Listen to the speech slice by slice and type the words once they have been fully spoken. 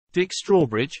Dick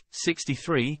Strawbridge,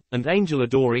 63, and Angel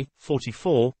Adori,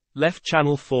 44, left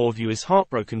Channel 4 viewers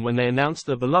heartbroken when they announced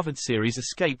their beloved series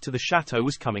Escape to the Chateau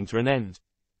was coming to an end.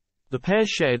 The pair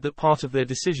shared that part of their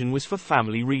decision was for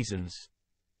family reasons.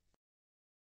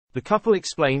 The couple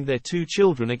explained their 2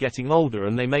 children are getting older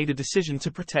and they made a decision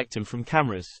to protect them from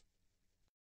cameras.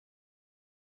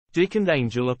 Dick and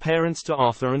Angel are parents to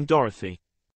Arthur and Dorothy.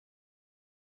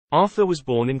 Arthur was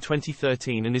born in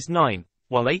 2013 and is 9,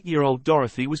 while 8-year-old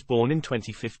Dorothy was born in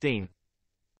 2015.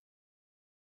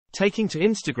 Taking to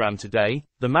Instagram today,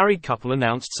 the married couple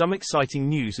announced some exciting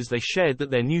news as they shared that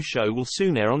their new show will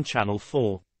soon air on Channel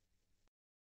 4.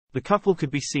 The couple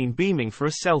could be seen beaming for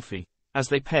a selfie, as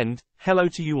they penned, "Hello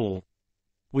to you all.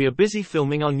 We are busy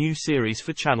filming our new series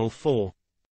for Channel 4.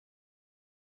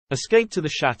 Escape to the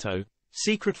Chateau,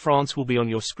 Secret France will be on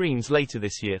your screens later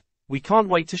this year. We can't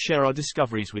wait to share our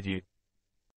discoveries with you."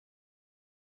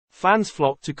 Fans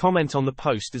flocked to comment on the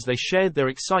post as they shared their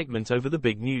excitement over the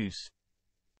big news.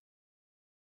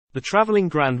 The traveling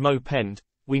Grand Mo penned,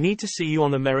 "We need to see you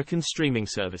on American streaming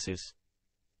services."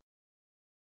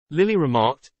 Lily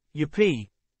remarked, "Yippee,"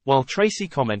 while Tracy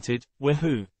commented,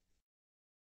 "Wahoo.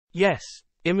 Yes,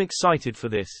 I'm excited for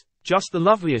this. Just the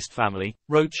loveliest family,"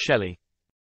 wrote Shelley.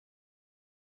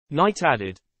 Knight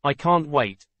added, "I can't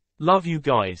wait. Love you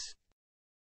guys."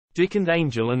 Dick and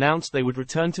Angel announced they would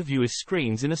return to viewers'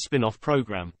 screens in a spin-off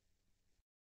program.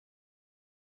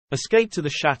 Escape to the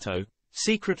Chateau,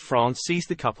 Secret France sees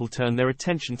the couple turn their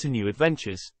attention to new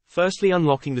adventures, firstly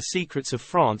unlocking the secrets of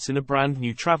France in a brand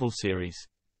new travel series.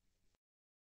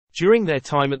 During their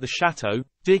time at the Chateau,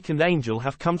 Dick and Angel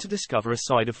have come to discover a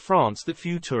side of France that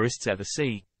few tourists ever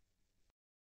see.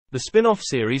 The spin-off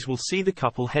series will see the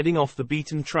couple heading off the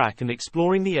beaten track and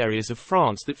exploring the areas of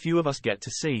France that few of us get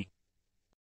to see.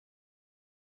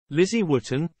 Lizzie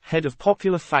Wooten, head of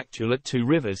Popular Factual at Two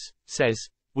Rivers, says,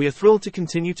 "We are thrilled to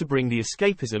continue to bring the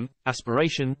escapism,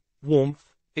 aspiration, warmth,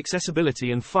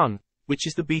 accessibility and fun, which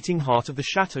is the beating heart of the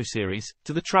Chateau series,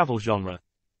 to the travel genre."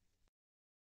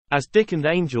 As Dick and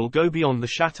Angel go beyond the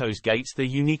Chateau's gates, their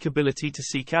unique ability to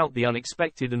seek out the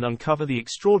unexpected and uncover the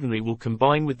extraordinary will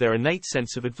combine with their innate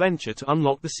sense of adventure to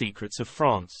unlock the secrets of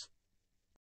France.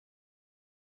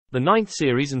 The 9th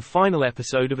series and final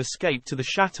episode of Escape to the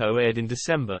Chateau aired in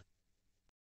December.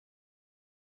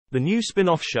 The new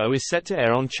spin-off show is set to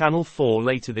air on Channel 4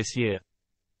 later this year.